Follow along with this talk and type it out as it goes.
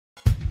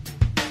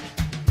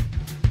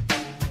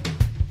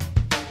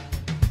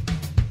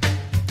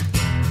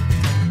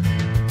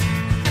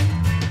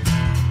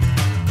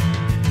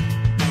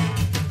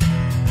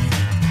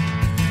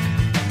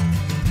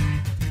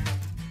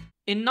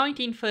In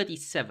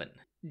 1937,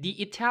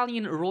 the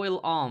Italian Royal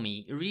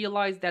Army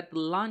realized that the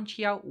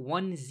Lancia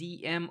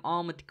 1ZM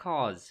armored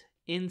cars,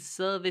 in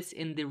service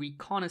in the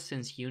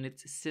reconnaissance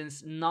units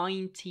since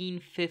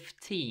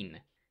 1915,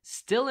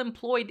 still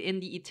employed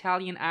in the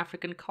Italian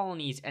African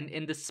colonies and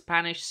in the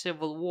Spanish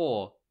Civil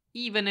War,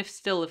 even if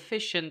still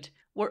efficient,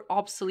 were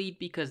obsolete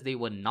because they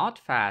were not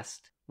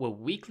fast, were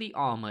weakly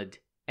armored,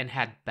 and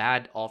had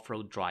bad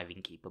off-road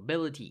driving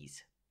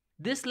capabilities.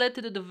 This led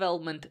to the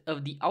development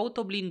of the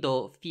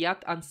Autoblindo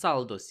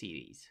Fiat-Ansaldo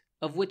series,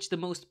 of which the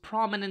most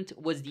prominent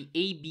was the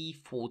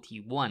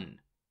AB41.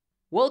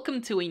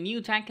 Welcome to a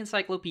new Tank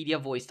Encyclopedia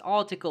voiced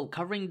article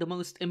covering the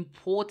most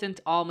important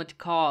armored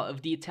car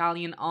of the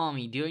Italian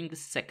army during the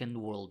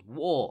Second World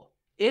War.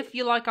 If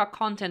you like our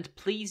content,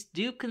 please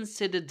do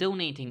consider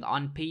donating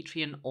on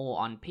Patreon or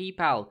on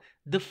PayPal.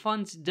 The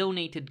funds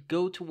donated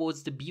go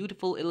towards the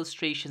beautiful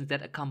illustrations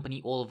that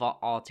accompany all of our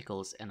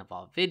articles and of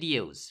our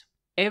videos.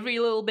 Every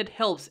little bit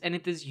helps, and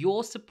it is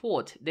your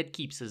support that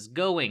keeps us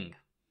going.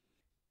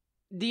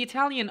 The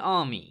Italian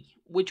army,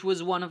 which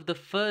was one of the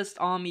first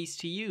armies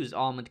to use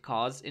armored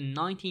cars in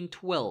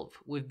 1912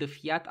 with the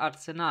Fiat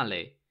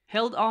Arsenale,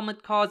 held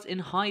armored cars in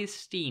high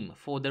esteem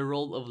for their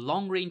role of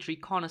long-range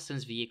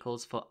reconnaissance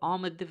vehicles for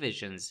armored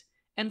divisions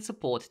and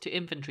support to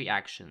infantry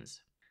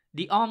actions.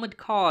 The armored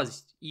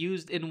cars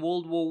used in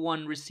World War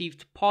I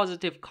received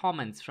positive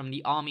comments from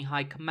the Army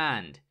High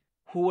Command,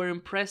 who were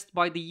impressed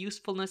by the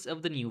usefulness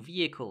of the new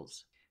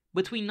vehicles.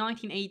 Between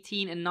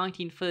 1918 and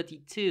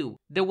 1932,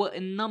 there were a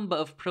number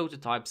of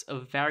prototypes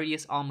of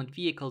various armored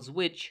vehicles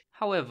which,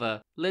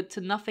 however, led to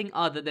nothing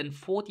other than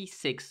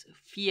 46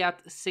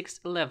 Fiat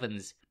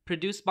 611s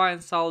produced by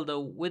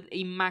Ansaldo with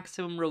a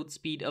maximum road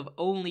speed of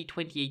only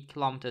 28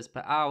 km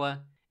per hour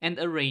and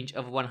a range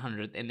of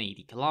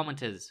 180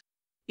 km.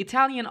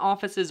 Italian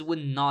officers were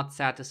not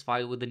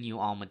satisfied with the new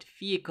armored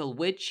vehicle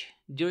which,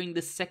 during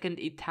the Second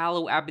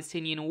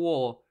Italo-Abyssinian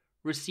War,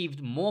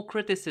 received more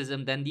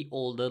criticism than the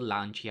older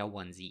Lancia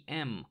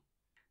 1ZM.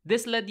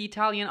 This led the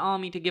Italian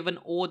army to give an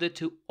order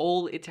to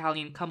all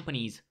Italian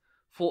companies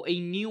for a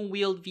new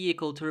wheeled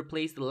vehicle to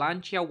replace the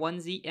Lancia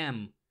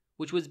 1ZM,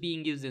 which was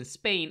being used in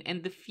Spain,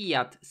 and the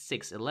Fiat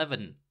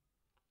 611.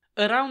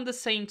 Around the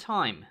same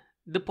time,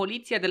 the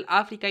Polizia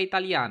dell'Africa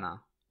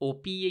Italiana, or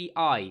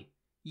PAI,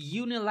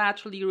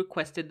 unilaterally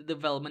requested the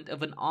development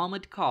of an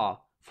armored car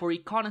for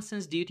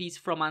reconnaissance duties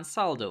from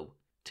Ansaldo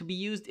to be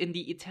used in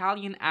the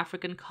Italian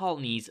African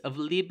colonies of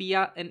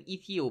Libya and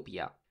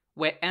Ethiopia,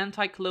 where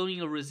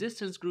anti-colonial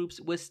resistance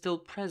groups were still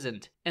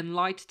present and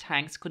light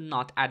tanks could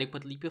not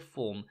adequately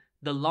perform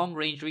the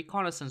long-range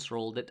reconnaissance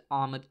role that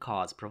armored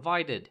cars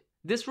provided.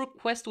 This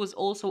request was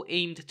also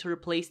aimed to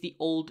replace the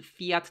old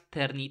Fiat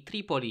Terni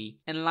Tripoli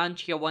and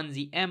Lancia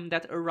 1ZM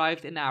that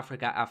arrived in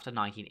Africa after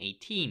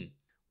 1918,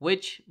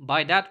 which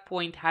by that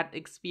point had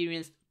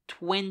experienced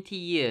 20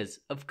 years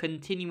of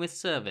continuous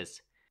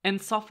service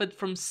and suffered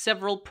from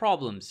several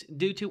problems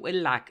due to a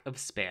lack of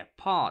spare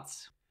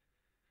parts.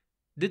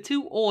 The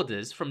two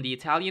orders from the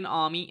Italian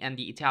army and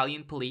the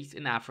Italian police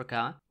in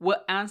Africa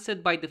were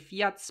answered by the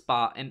Fiat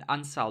Spa and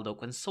Ansaldo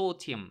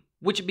consortium,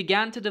 which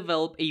began to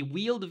develop a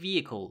wheeled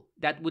vehicle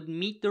that would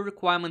meet the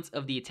requirements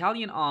of the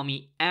Italian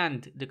army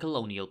and the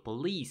colonial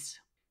police.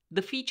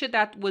 The feature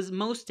that was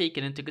most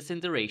taken into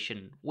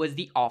consideration was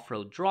the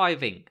off-road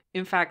driving.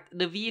 In fact,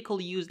 the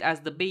vehicle used as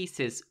the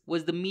basis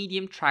was the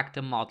medium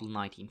tractor model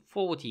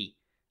 1940,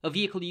 a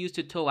vehicle used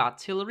to tow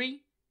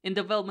artillery, in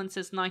development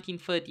since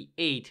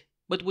 1938,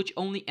 but which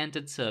only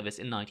entered service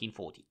in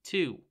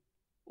 1942.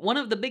 One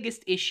of the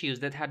biggest issues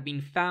that had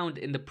been found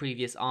in the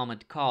previous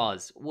armored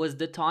cars was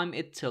the time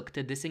it took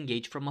to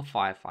disengage from a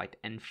firefight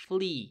and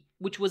flee,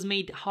 which was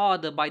made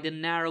harder by the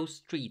narrow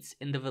streets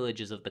in the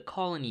villages of the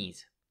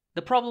colonies.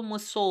 The problem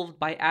was solved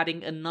by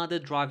adding another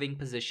driving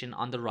position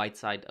on the right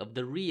side of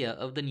the rear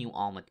of the new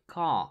armored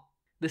car.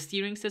 The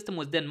steering system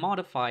was then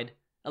modified,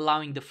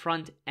 allowing the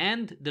front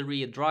and the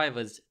rear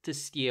drivers to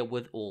steer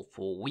with all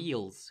four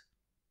wheels.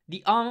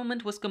 The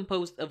armament was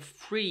composed of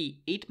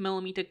 3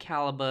 8mm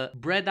caliber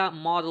Breda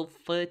Model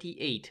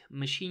 38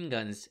 machine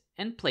guns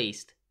and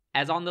placed,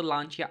 as on the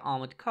Lancia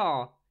armored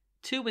car,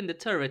 2 in the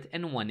turret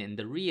and 1 in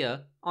the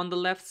rear, on the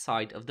left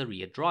side of the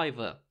rear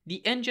driver.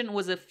 The engine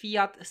was a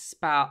Fiat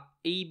Spa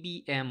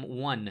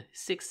ABM1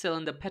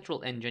 6-cylinder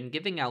petrol engine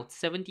giving out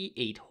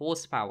 78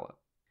 horsepower.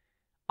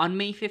 On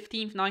May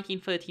 15,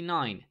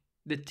 1939,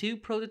 the two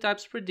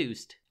prototypes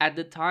produced, at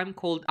the time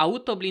called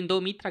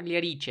Autoblindo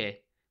Mitraglierice,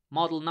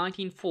 Model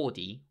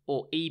 1940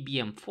 or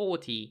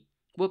ABM40,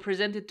 were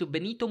presented to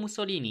Benito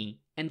Mussolini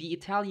and the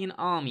Italian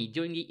army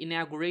during the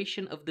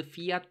inauguration of the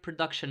Fiat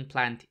production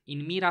plant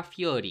in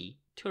Mirafiori,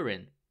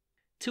 Turin.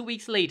 2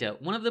 weeks later,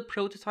 one of the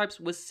prototypes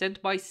was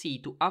sent by sea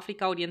to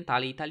Africa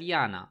Orientale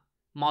Italiana,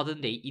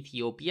 modern-day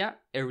Ethiopia,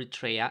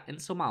 Eritrea and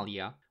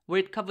Somalia, where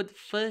it covered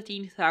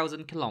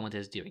 13,000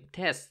 kilometers during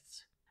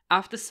tests.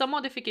 After some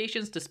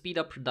modifications to speed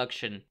up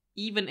production,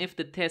 even if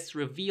the tests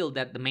revealed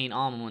that the main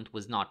armament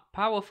was not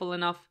powerful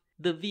enough,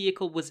 the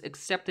vehicle was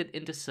accepted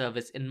into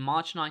service in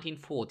March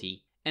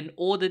 1940 and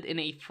ordered in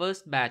a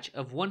first batch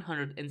of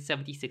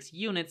 176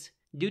 units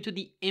due to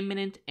the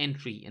imminent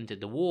entry into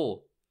the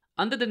war.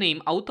 Under the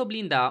name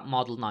Autoblindo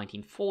Model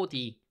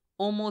 1940,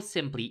 or more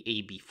simply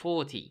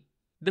AB40.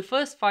 The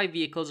first 5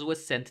 vehicles were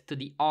sent to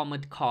the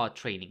Armored Car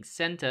Training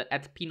Center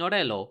at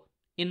Pinorello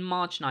in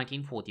March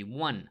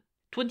 1941.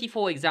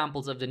 24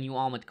 examples of the new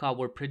armored car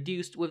were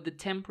produced with the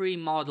temporary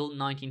Model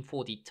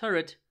 1940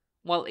 turret,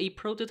 while a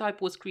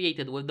prototype was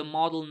created with the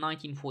Model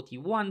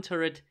 1941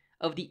 turret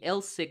of the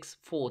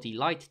L640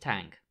 light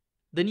tank.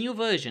 The new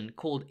version,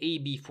 called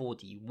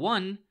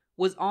AB41,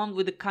 was armed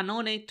with the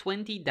Cannone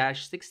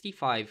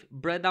 20-65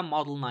 Breda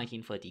Model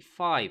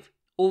 1935,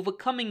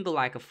 overcoming the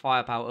lack of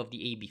firepower of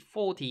the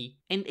AB40,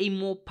 and a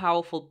more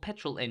powerful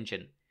petrol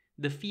engine,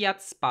 the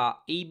Fiat Spa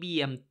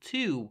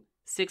ABM2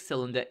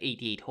 6-cylinder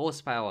 88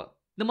 horsepower.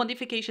 The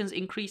modifications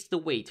increased the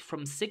weight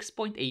from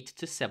 6.8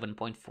 to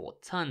 7.4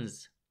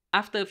 tons.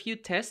 After a few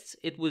tests,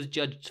 it was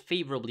judged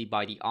favorably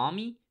by the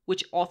Army,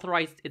 which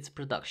authorized its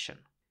production.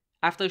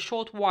 After a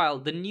short while,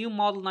 the new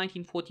Model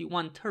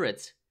 1941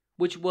 turrets,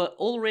 which were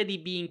already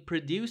being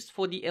produced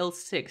for the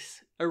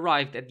L6,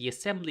 arrived at the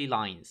assembly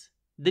lines.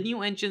 The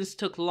new engines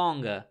took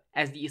longer,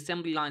 as the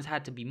assembly lines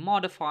had to be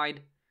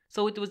modified,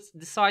 so it was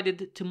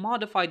decided to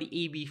modify the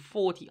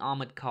AB40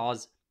 armored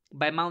cars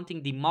by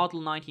mounting the Model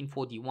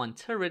 1941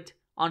 turret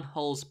on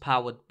hulls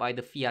powered by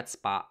the Fiat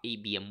Spa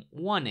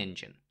ABM1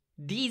 engine.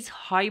 These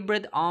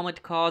hybrid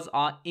armored cars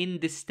are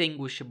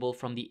indistinguishable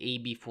from the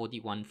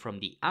AB41 from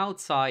the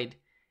outside,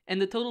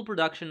 and the total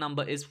production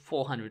number is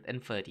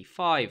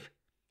 435,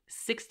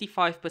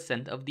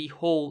 65% of the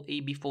whole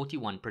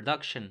AB41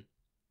 production.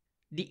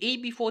 The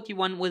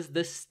AB41 was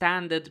the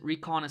standard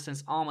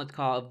reconnaissance armored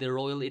car of the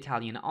Royal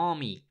Italian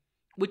Army,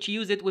 which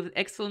used it with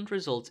excellent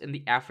results in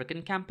the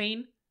African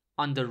campaign,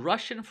 on the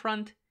Russian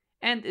front,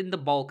 and in the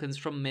Balkans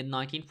from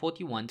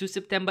mid-1941 to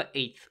September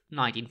 8,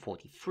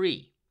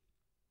 1943.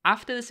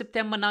 After the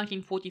September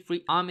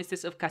 1943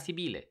 armistice of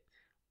Cassibile,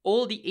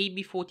 all the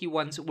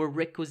AB41s were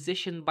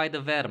requisitioned by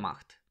the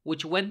Wehrmacht,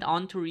 which went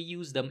on to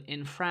reuse them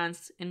in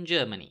France and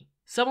Germany.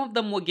 Some of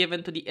them were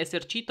given to the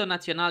Esercito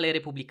Nazionale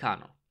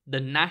Repubblicano, the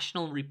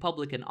National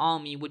Republican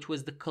Army, which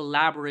was the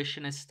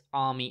collaborationist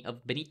army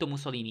of Benito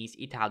Mussolini's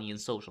Italian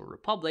Social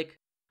Republic,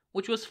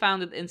 which was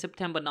founded in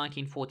September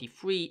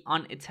 1943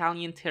 on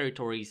Italian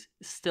territories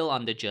still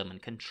under German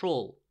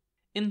control.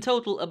 In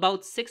total,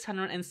 about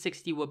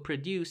 660 were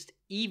produced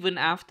even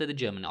after the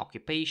German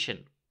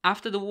occupation.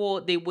 After the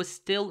war, they were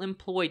still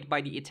employed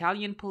by the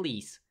Italian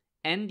police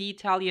and the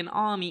Italian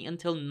army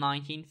until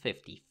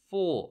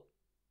 1954.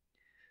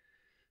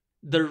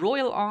 The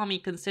Royal Army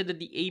considered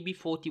the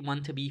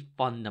AB41 to be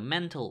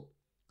fundamental,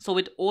 so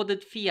it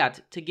ordered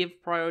Fiat to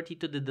give priority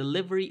to the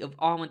delivery of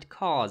armored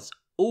cars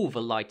over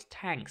light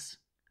tanks.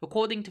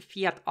 According to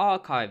Fiat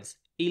archives,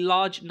 a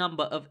large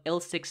number of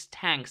L6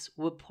 tanks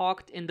were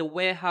parked in the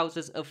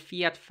warehouses of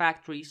Fiat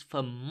factories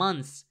for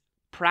months,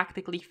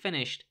 practically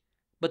finished,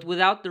 but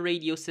without the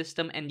radio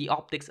system and the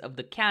optics of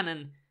the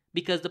cannon,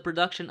 because the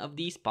production of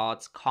these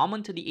parts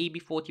common to the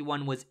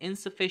AB41 was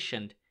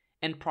insufficient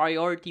and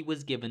priority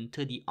was given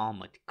to the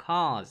armored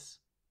cars.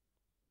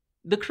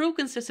 The crew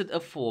consisted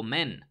of 4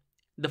 men.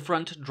 The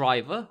front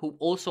driver, who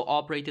also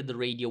operated the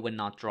radio when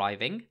not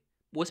driving,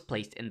 was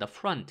placed in the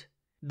front.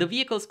 The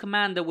vehicle's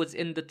commander was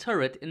in the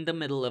turret in the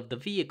middle of the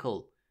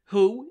vehicle,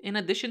 who, in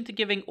addition to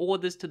giving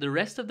orders to the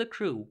rest of the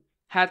crew,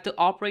 had to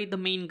operate the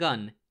main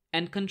gun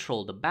and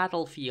control the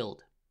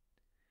battlefield.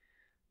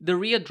 The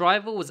rear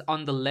driver was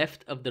on the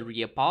left of the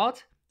rear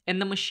part,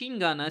 and the machine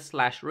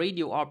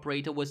gunner/radio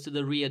operator was to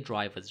the rear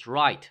driver's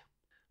right.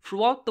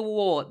 Throughout the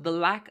war, the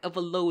lack of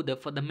a loader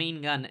for the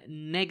main gun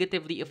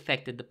negatively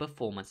affected the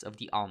performance of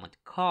the armored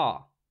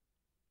car.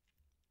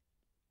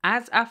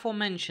 As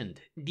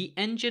aforementioned, the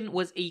engine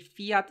was a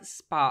Fiat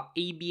Spa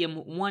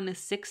ABM1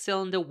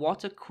 6-cylinder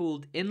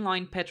water-cooled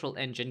inline petrol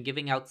engine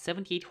giving out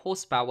 78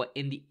 horsepower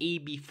in the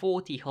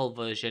AB40 hull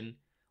version,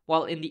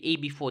 while in the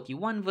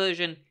AB41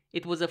 version,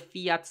 it was a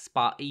Fiat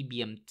Spa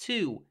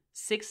ABM2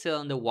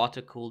 6-cylinder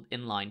water-cooled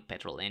inline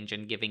petrol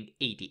engine giving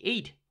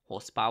 88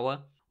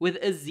 horsepower, with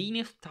a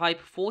Zenith Type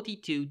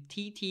 42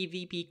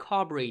 TTVP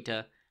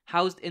carburetor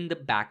housed in the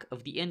back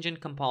of the engine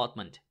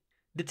compartment.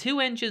 The 2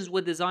 engines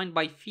were designed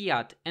by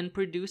Fiat and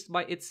produced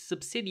by its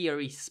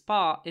subsidiary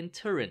Spa in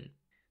Turin.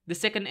 The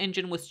second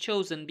engine was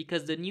chosen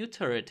because the new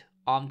turret,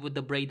 armed with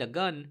the Breda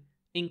gun,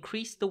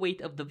 increased the weight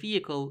of the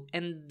vehicle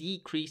and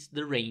decreased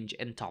the range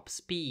and top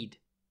speed.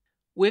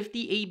 With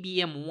the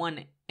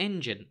ABM1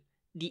 engine,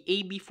 the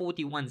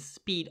AB41's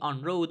speed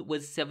on road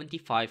was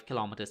 75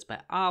 km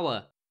per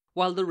hour,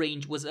 while the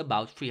range was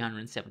about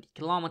 370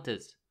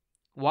 km.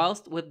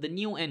 Whilst with the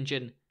new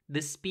engine,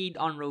 the speed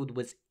on road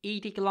was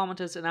 80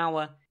 km an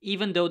hour,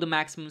 even though the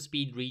maximum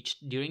speed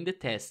reached during the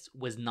tests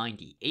was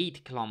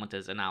 98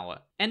 km an hour,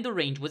 and the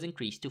range was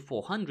increased to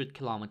 400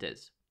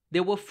 km.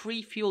 There were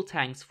 3 fuel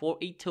tanks for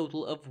a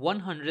total of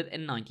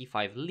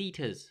 195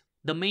 liters.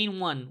 The main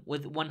one,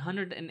 with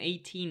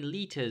 118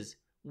 liters,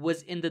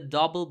 was in the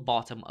double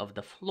bottom of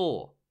the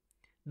floor.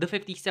 The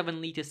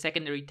 57-liter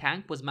secondary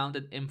tank was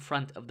mounted in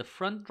front of the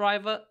front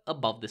driver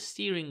above the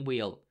steering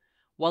wheel,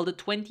 while the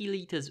 20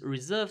 liters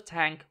reserve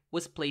tank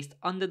was placed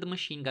under the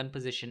machine gun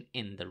position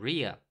in the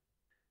rear.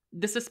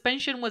 The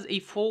suspension was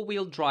a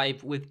 4-wheel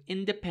drive with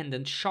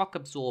independent shock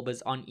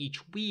absorbers on each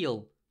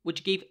wheel,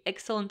 which gave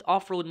excellent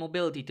off-road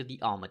mobility to the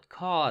armored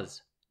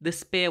cars. The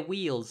spare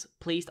wheels,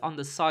 placed on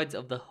the sides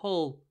of the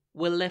hull,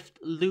 were left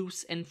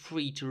loose and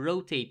free to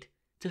rotate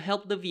to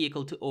help the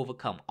vehicle to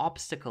overcome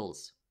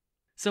obstacles.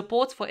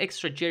 Supports for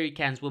extra jerry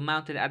cans were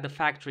mounted at the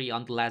factory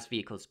on the last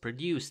vehicles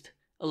produced,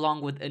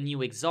 along with a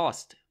new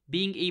exhaust,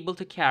 being able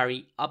to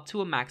carry up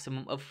to a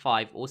maximum of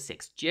 5 or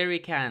 6 jerry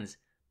cans,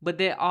 but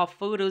there are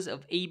photos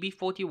of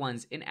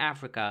AB41s in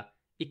Africa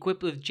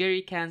equipped with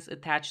jerry cans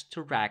attached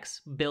to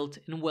racks built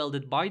and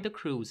welded by the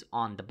crews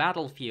on the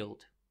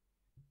battlefield.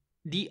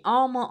 The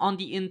armor on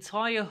the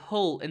entire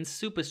hull and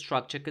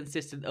superstructure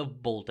consisted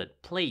of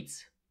bolted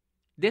plates.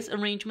 This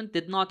arrangement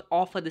did not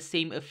offer the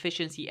same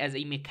efficiency as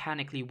a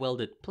mechanically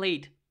welded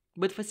plate,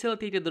 but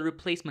facilitated the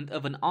replacement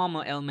of an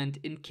armor element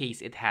in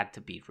case it had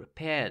to be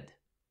repaired.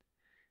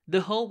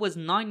 The hull was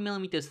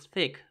 9mm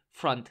thick,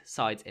 front,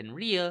 sides, and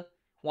rear,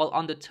 while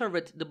on the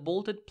turret the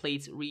bolted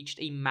plates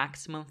reached a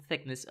maximum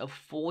thickness of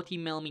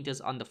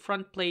 40mm on the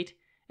front plate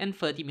and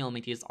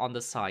 30mm on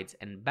the sides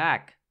and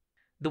back.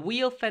 The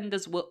wheel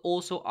fenders were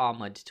also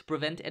armored to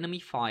prevent enemy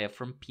fire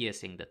from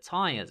piercing the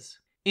tires.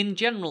 In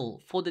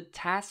general, for the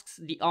tasks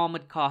the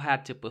armored car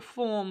had to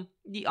perform,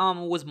 the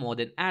armor was more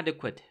than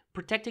adequate,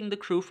 protecting the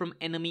crew from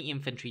enemy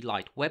infantry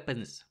light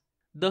weapons.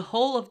 The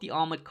whole of the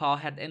armored car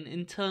had an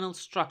internal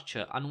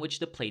structure on which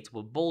the plates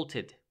were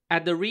bolted.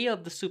 At the rear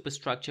of the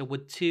superstructure were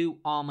 2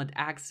 armored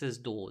access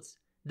doors,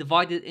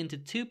 divided into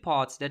 2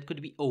 parts that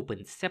could be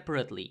opened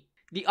separately.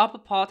 The upper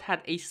part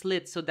had a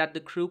slit so that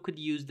the crew could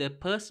use their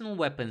personal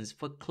weapons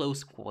for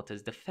close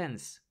quarters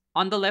defense.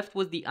 On the left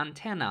was the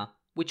antenna,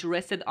 which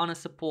rested on a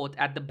support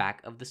at the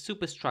back of the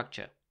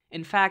superstructure.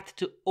 In fact,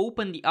 to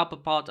open the upper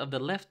part of the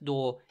left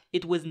door,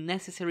 it was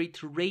necessary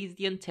to raise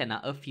the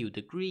antenna a few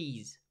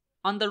degrees.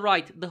 On the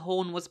right, the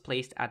horn was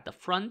placed at the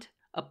front,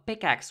 a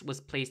pickaxe was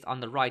placed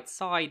on the right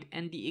side,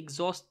 and the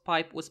exhaust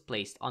pipe was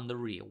placed on the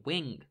rear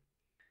wing.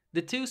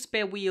 The 2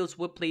 spare wheels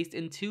were placed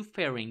in 2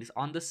 fairings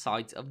on the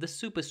sides of the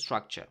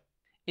superstructure.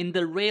 In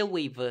the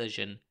railway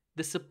version,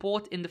 the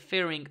support in the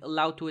fairing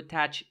allowed to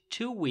attach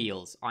 2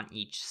 wheels on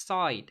each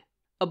side.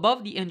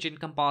 Above the engine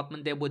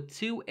compartment there were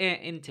 2 air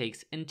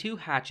intakes and 2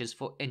 hatches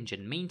for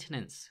engine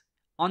maintenance.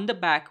 On the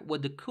back were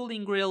the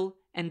cooling grill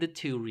and the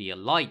 2 rear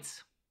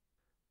lights.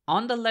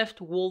 On the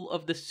left wall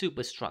of the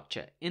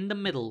superstructure, in the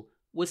middle,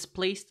 was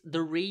placed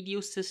the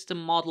radio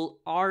system model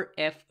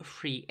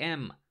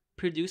RF3M,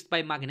 produced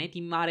by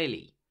Magneti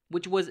Marelli,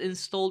 which was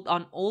installed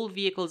on all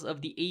vehicles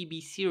of the AB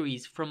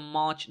series from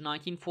March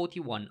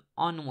 1941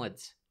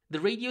 onwards. The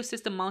radio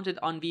system mounted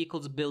on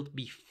vehicles built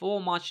before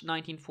March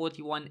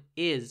 1941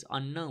 is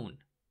unknown.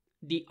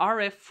 The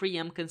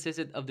RF3M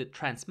consisted of the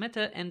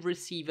transmitter and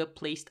receiver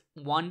placed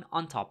one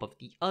on top of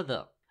the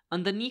other.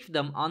 Underneath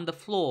them on the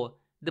floor,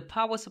 the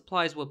power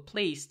supplies were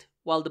placed,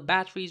 while the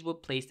batteries were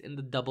placed in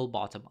the double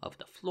bottom of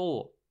the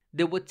floor.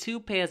 There were 2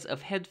 pairs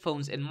of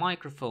headphones and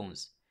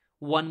microphones,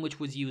 one which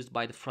was used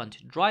by the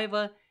front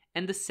driver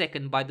and the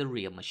second by the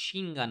rear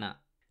machine gunner.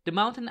 The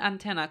mountain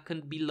antenna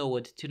could be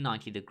lowered to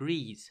 90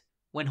 degrees.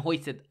 When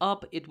hoisted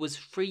up, it was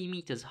 3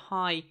 meters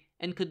high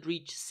and could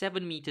reach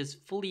 7 meters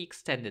fully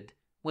extended,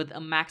 with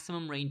a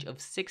maximum range of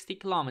 60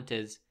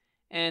 kilometers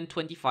and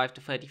 25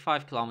 to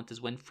 35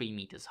 kilometers when 3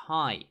 meters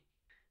high.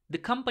 The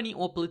company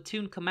or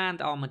platoon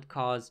command armored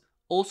cars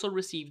also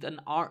received an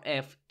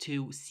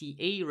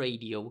RF2CA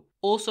radio,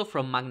 also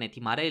from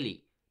Magneti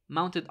Marelli,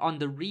 mounted on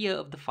the rear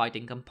of the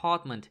fighting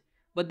compartment,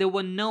 but there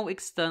were no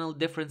external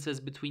differences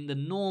between the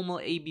normal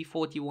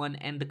AB41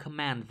 and the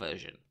command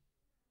version.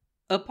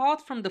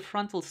 Apart from the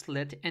frontal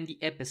slit and the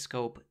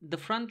episcope, the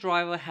front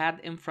driver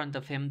had in front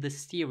of him the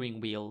steering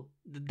wheel,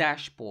 the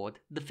dashboard,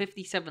 the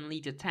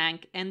 57-liter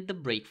tank, and the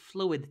brake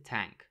fluid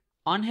tank.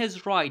 On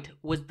his right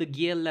was the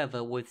gear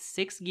lever with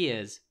 6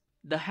 gears,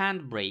 the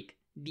handbrake,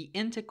 the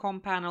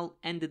intercom panel,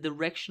 and the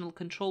directional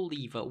control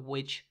lever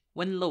which,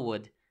 when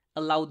lowered,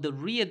 allowed the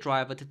rear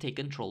driver to take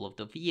control of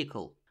the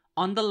vehicle.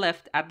 On the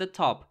left at the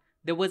top,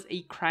 there was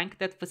a crank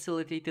that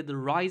facilitated the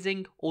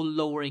rising or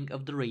lowering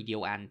of the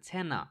radio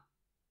antenna.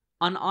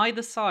 On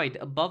either side,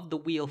 above the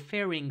wheel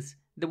fairings,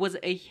 there was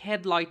a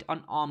headlight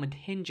on armored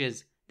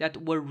hinges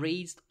that were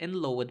raised and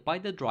lowered by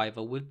the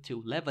driver with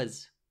 2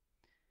 levers.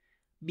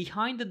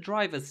 Behind the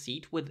driver's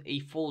seat with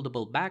a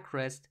foldable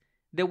backrest,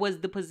 there was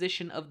the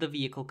position of the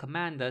vehicle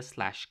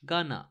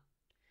commander/gunner.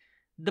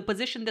 The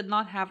position did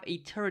not have a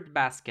turret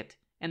basket,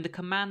 and the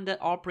commander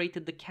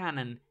operated the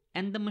cannon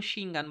and the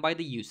machine gun by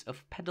the use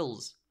of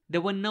pedals.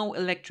 There were no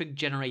electric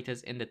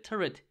generators in the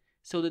turret,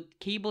 so the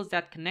cables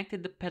that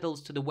connected the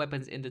pedals to the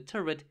weapons in the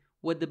turret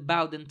were the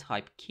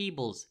Bowden-type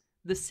cables,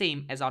 the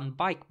same as on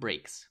bike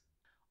brakes.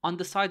 On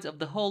the sides of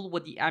the hull were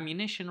the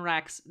ammunition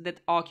racks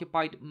that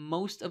occupied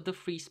most of the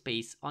free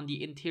space on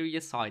the interior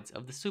sides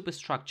of the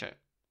superstructure.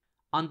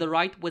 On the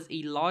right was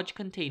a large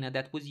container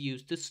that was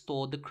used to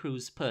store the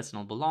crew's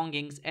personal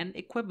belongings and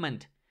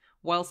equipment,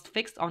 whilst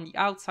fixed on the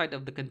outside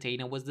of the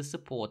container was the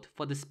support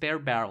for the spare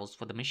barrels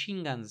for the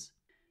machine guns.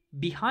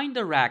 Behind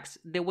the racks,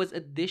 there was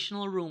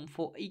additional room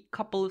for a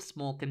couple of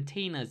small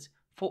containers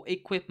for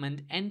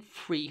equipment and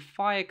 3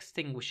 fire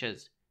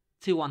extinguishers,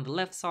 2 on the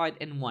left side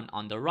and 1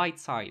 on the right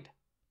side.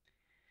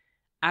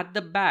 At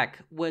the back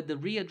were the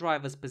rear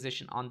driver's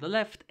position on the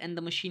left and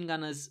the machine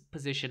gunner's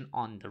position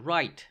on the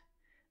right.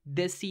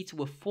 Their seats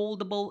were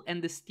foldable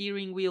and the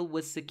steering wheel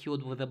was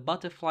secured with a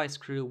butterfly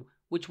screw,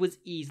 which was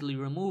easily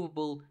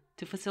removable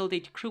to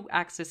facilitate crew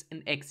access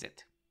and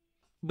exit.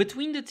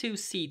 Between the 2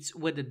 seats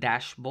were the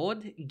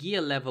dashboard,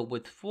 gear lever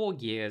with 4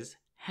 gears,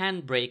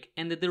 handbrake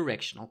and the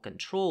directional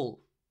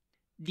control.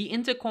 The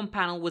intercom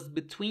panel was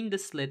between the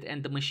slit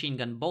and the machine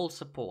gun bolt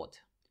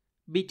support.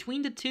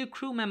 Between the 2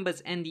 crew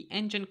members and the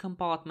engine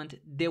compartment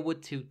there were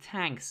 2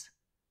 tanks.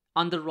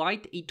 On the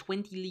right a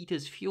 20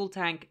 liters fuel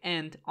tank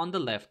and, on the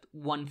left,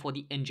 one for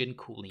the engine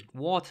cooling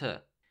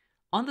water.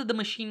 Under the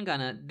machine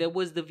gunner there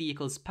was the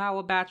vehicle's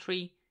power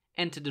battery,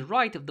 and to the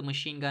right of the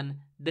machine gun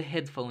the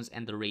headphones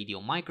and the radio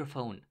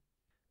microphone.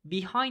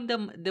 Behind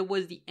them there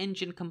was the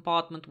engine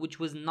compartment, which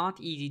was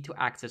not easy to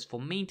access for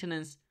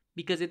maintenance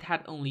because it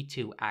had only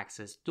 2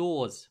 access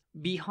doors.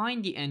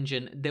 Behind the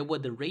engine there were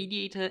the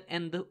radiator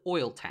and the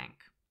oil tank.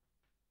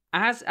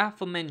 As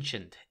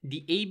aforementioned,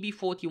 the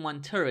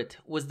AB41 turret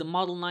was the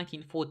model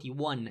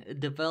 1941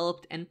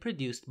 developed and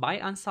produced by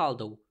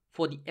Ansaldo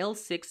for the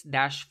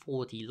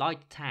L6-40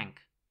 light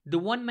tank. The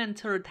one-man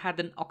turret had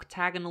an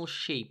octagonal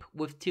shape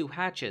with 2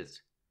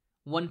 hatches,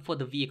 one for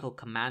the vehicle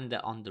commander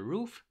on the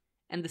roof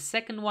and the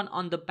second one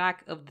on the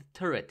back of the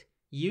turret,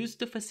 used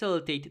to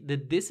facilitate the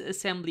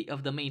disassembly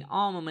of the main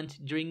armament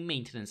during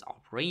maintenance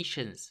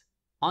operations.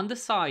 On the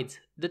sides,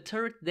 the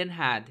turret then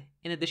had,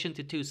 in addition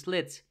to 2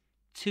 slits,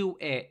 2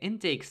 air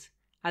intakes,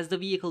 as the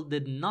vehicle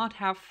did not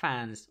have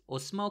fans or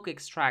smoke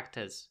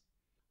extractors.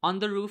 On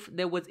the roof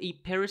there was a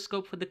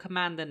periscope for the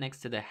commander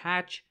next to the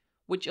hatch,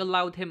 which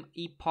allowed him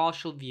a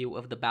partial view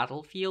of the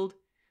battlefield,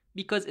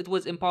 because it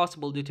was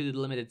impossible due to the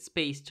limited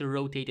space to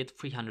rotate it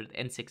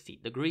 360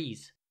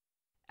 degrees.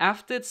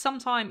 After some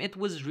time it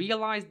was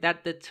realized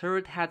that the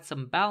turret had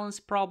some balance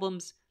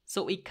problems,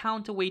 so a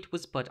counterweight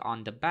was put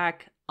on the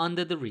back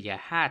under the rear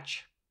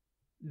hatch.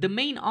 The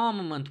main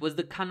armament was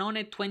the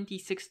Cannone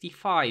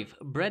 2065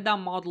 Breda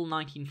Model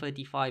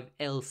 1935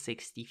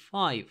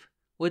 L65,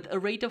 with a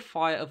rate of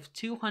fire of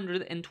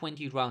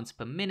 220 rounds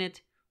per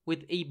minute,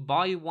 with a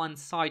by-1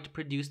 sight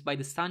produced by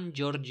the San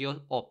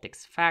Giorgio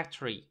Optics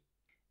factory.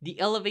 The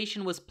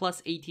elevation was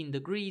plus 18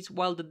 degrees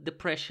while the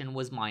depression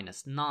was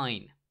minus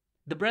 9.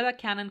 The Breda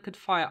cannon could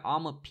fire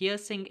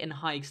armor-piercing and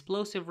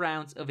high-explosive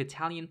rounds of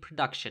Italian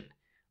production,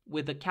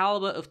 with a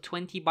caliber of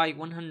 20 by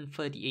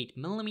 138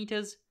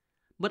 mm,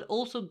 but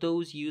also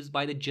those used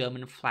by the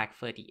German Flak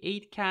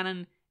 38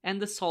 cannon and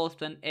the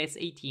Solsten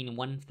S18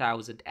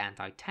 1000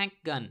 anti-tank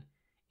gun,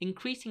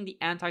 increasing the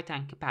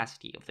anti-tank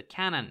capacity of the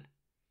cannon.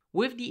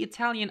 With the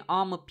Italian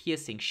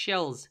armor-piercing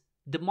shells,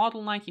 the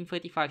Model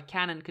 1935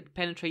 cannon could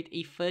penetrate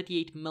a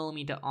 38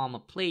 mm armor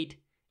plate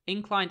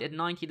inclined at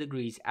 90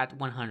 degrees at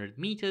 100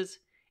 meters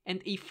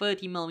and a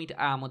 30 mm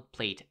armored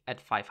plate at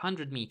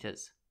 500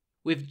 meters.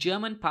 With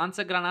German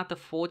Panzergranate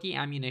 40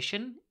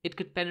 ammunition, it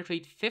could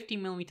penetrate 50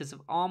 mm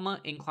of armor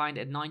inclined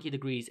at 90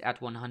 degrees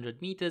at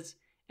 100 meters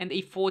and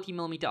a 40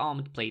 mm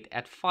armored plate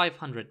at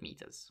 500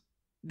 meters.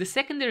 The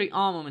secondary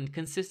armament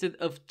consisted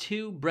of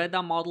 2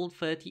 Breda Model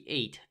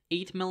 38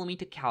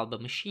 8mm caliber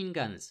machine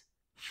guns,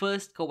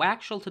 first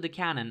coaxial to the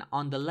cannon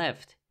on the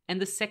left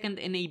and the second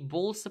in a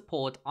ball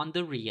support on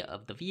the rear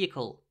of the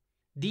vehicle.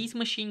 These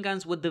machine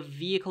guns were the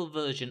vehicle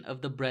version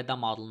of the Breda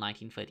Model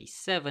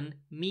 1937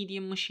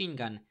 medium machine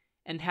gun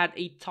and had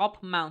a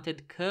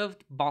top-mounted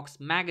curved box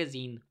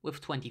magazine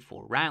with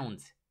 24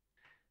 rounds.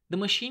 The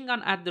machine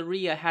gun at the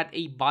rear had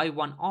a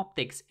by-1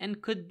 optics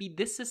and could be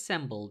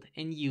disassembled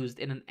and used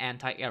in an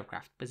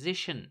anti-aircraft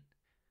position.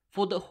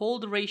 For the whole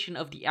duration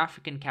of the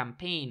African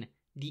campaign,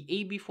 the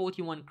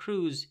AB41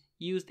 crews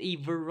used a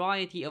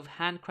variety of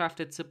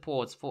handcrafted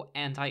supports for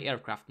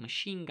anti-aircraft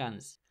machine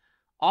guns.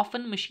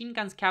 Often machine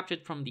guns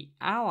captured from the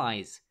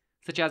Allies,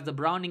 such as the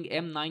Browning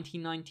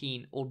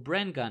M1919 or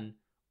Bren gun,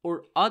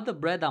 or other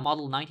Breda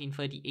Model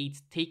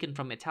 1938s taken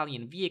from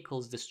Italian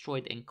vehicles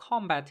destroyed in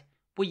combat,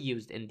 were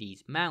used in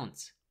these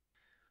mounts.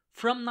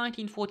 From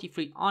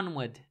 1943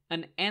 onward,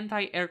 an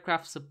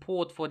anti-aircraft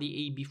support for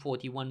the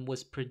AB41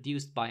 was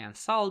produced by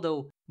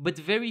Ansaldo, but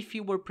very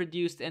few were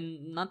produced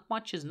and not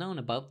much is known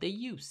about their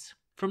use.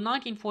 From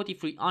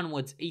 1943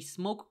 onwards, a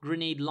smoke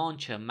grenade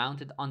launcher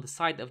mounted on the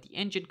side of the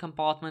engine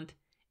compartment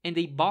and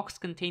a box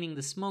containing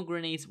the smoke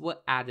grenades were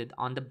added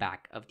on the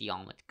back of the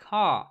armored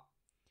car.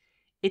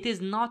 It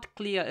is not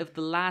clear if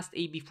the last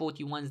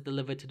AB41s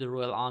delivered to the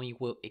Royal Army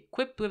were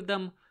equipped with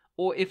them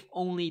or if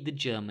only the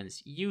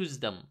Germans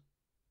used them.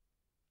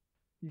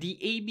 The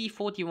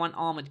AB41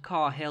 armored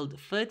car held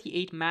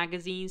 38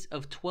 magazines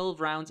of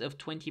 12 rounds of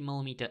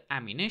 20mm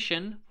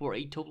ammunition for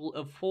a total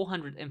of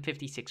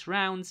 456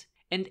 rounds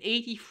and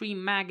 83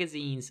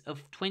 magazines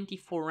of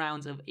 24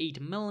 rounds of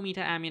 8mm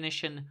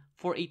ammunition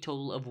for a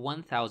total of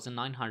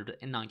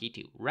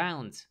 1,992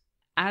 rounds.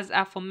 As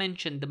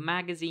aforementioned, the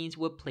magazines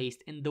were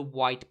placed in the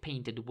white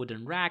painted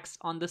wooden racks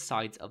on the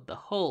sides of the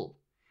hull.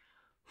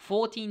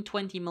 14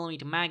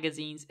 20mm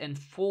magazines and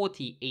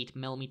 40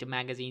 8mm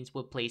magazines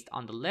were placed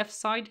on the left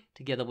side,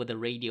 together with the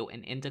radio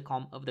and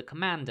intercom of the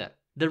commander.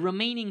 The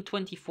remaining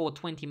 24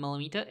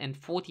 20mm and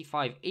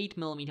 45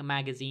 8mm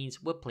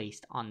magazines were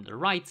placed on the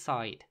right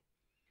side.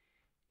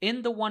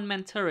 In the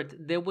one-man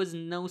turret, there was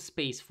no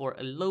space for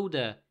a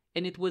loader,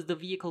 and it was the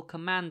vehicle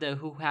commander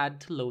who had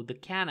to load the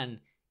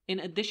cannon, in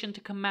addition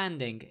to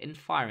commanding and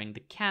firing the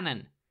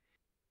cannon.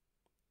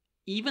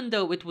 Even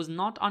though it was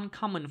not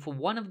uncommon for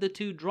one of the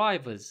two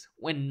drivers,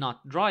 when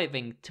not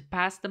driving, to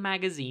pass the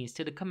magazines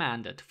to the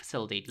commander to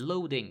facilitate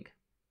loading.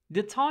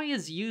 The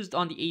tires used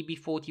on the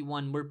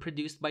AB41 were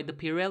produced by the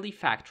Pirelli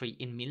factory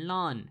in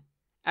Milan,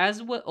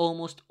 as were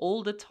almost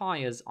all the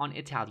tires on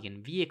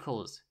Italian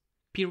vehicles.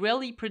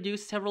 Pirelli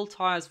produced several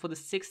tires for the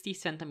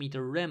 60cm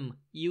rim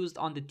used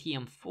on the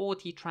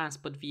TM40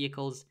 transport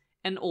vehicles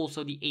and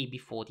also the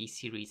AB40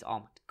 series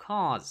armored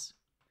cars.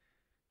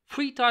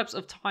 3 types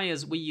of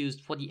tires were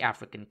used for the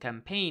African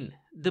campaign,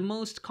 the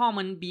most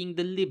common being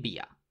the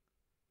Libia.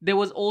 There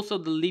was also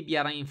the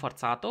Libia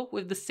Rinforzato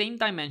with the same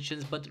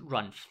dimensions but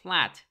run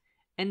flat,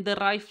 and the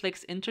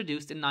Riflex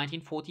introduced in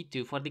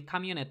 1942 for the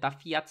Camionetta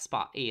Fiat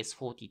Spa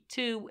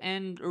AS42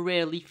 and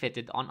rarely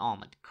fitted on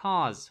armored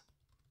cars.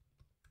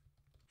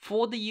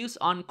 For the use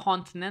on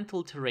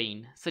continental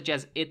terrain, such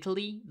as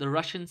Italy, the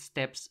Russian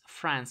steppes,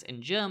 France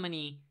and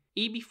Germany,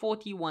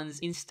 AB41s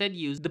instead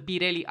used the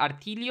Pirelli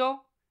Artiglio,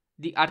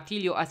 the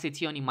Artiglio a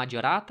sezioni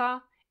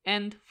maggiorata,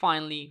 and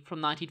finally,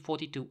 from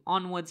 1942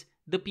 onwards,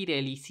 the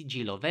Pirelli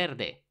Sigillo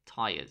Verde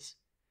tires.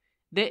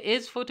 There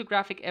is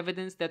photographic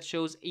evidence that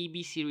shows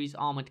AB series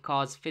armored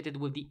cars fitted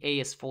with the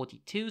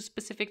AS42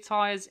 specific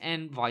tires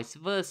and vice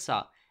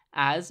versa,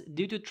 as,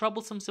 due to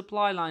troublesome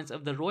supply lines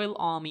of the Royal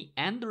Army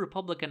and the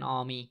Republican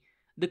Army,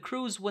 the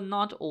crews were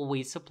not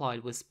always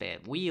supplied with spare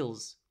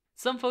wheels.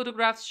 Some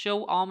photographs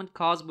show armored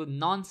cars with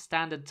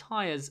non-standard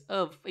tires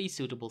of a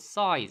suitable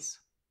size.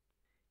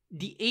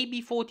 The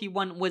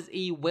AB41 was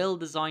a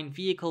well-designed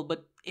vehicle,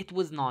 but it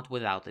was not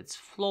without its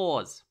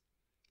flaws.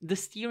 The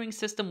steering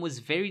system was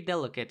very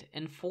delicate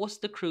and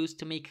forced the crews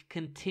to make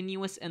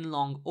continuous and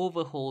long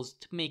overhauls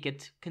to make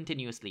it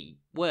continuously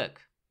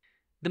work.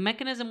 The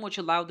mechanism which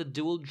allowed the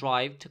dual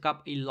drive took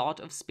up a lot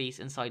of space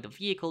inside the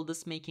vehicle,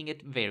 thus making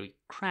it very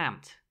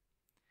cramped.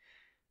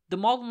 The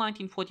model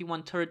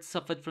 1941 turret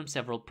suffered from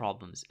several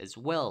problems as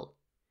well.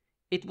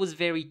 It was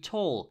very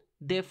tall,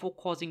 therefore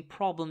causing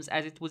problems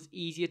as it was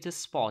easier to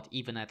spot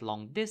even at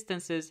long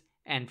distances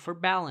and for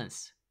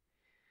balance.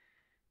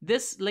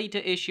 This later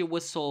issue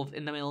was solved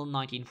in the middle of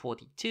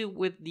 1942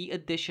 with the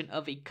addition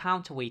of a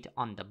counterweight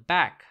on the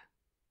back.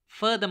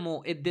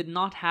 Furthermore, it did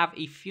not have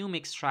a fume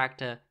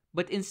extractor,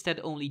 but instead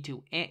only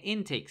 2 air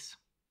intakes.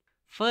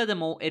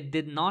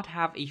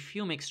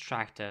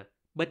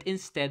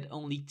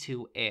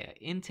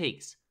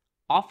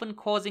 Often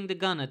causing the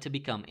gunner to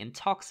become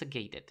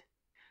intoxicated.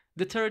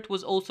 The turret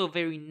was also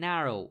very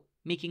narrow,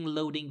 making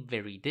loading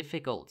very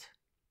difficult.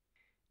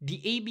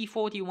 The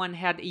AB41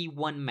 had a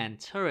one-man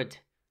turret,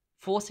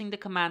 forcing the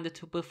commander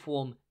to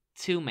perform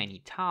too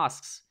many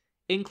tasks,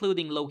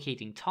 including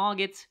locating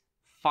targets,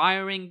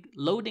 firing,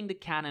 loading the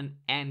cannon,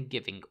 and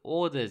giving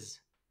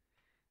orders.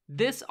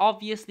 This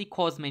obviously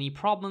caused many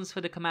problems for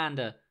the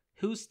commander,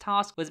 whose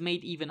task was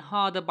made even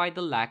harder by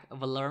the lack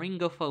of a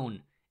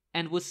laryngophone,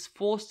 and was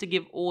forced to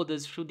give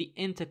orders through the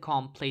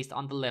intercom placed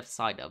on the left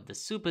side of the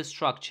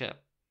superstructure.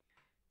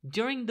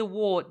 During the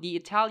war, the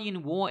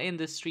Italian war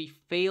industry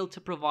failed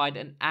to provide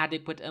an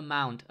adequate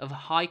amount of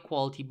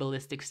high-quality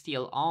ballistic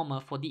steel armor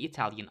for the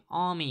Italian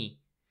army.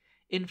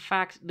 In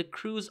fact, the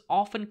crews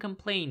often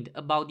complained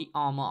about the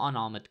armor on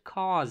armored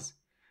cars,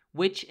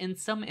 which in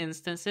some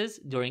instances,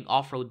 during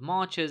off-road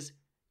marches,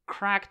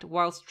 cracked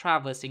whilst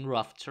traversing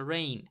rough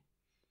terrain.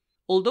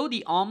 Although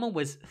the armor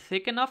was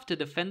thick enough to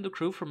defend the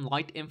crew from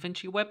light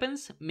infantry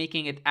weapons,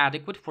 making it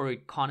adequate for a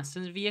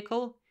reconnaissance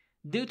vehicle,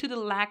 due to the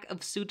lack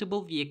of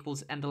suitable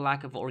vehicles and the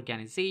lack of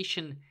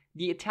organization,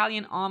 the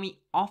Italian army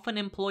often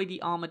employed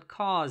the armored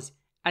cars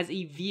as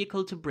a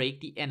vehicle to break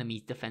the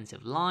enemy's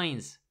defensive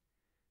lines.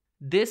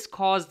 This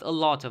caused a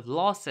lot of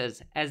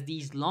losses, as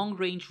these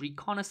long-range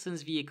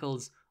reconnaissance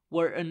vehicles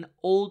were an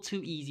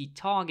all-too-easy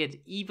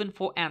target even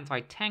for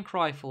anti-tank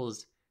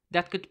rifles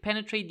that could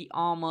penetrate the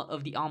armor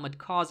of the armored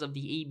cars of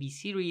the AB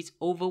series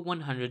over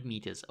 100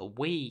 meters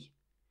away.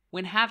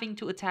 When having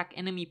to attack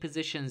enemy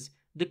positions,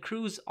 the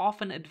crews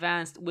often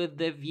advanced with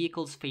their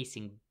vehicles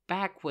facing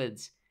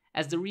backwards,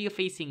 as the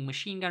rear-facing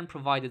machine gun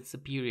provided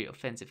superior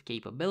offensive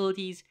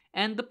capabilities,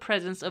 and the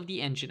presence of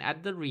the engine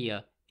at the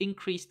rear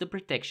increased the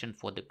protection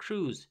for the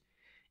crews,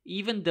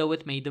 even though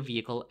it made the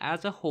vehicle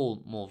as a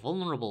whole more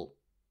vulnerable.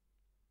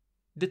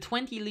 The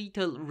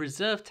 20-liter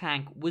reserve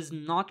tank was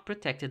not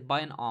protected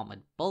by an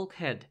armored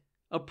bulkhead,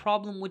 a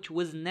problem which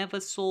was never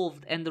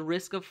solved, and the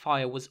risk of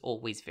fire was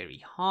always very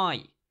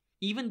high.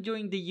 Even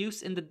during the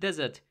use in the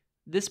desert,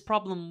 this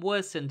problem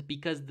worsened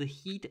because the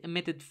heat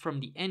emitted from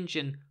the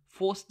engine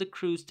forced the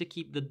crews to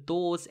keep the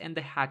doors and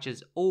the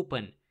hatches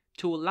open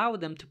to allow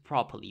them to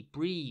properly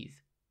breathe.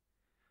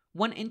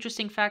 One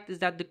interesting fact is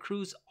that the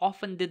crews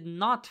often did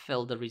not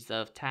fill the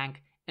reserve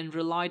tank and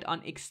relied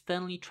on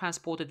externally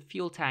transported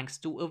fuel tanks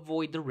to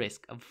avoid the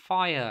risk of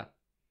fire.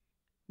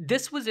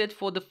 This was it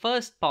for the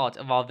first part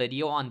of our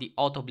video on the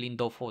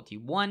Autoblindo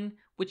 41,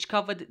 which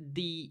covered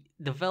the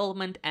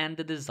development and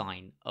the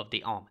design of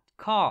the armored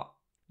car.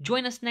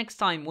 Join us next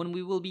time when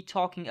we will be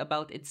talking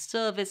about its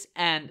service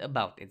and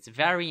about its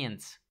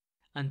variants.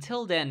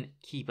 Until then,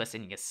 keep us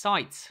in your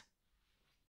sights.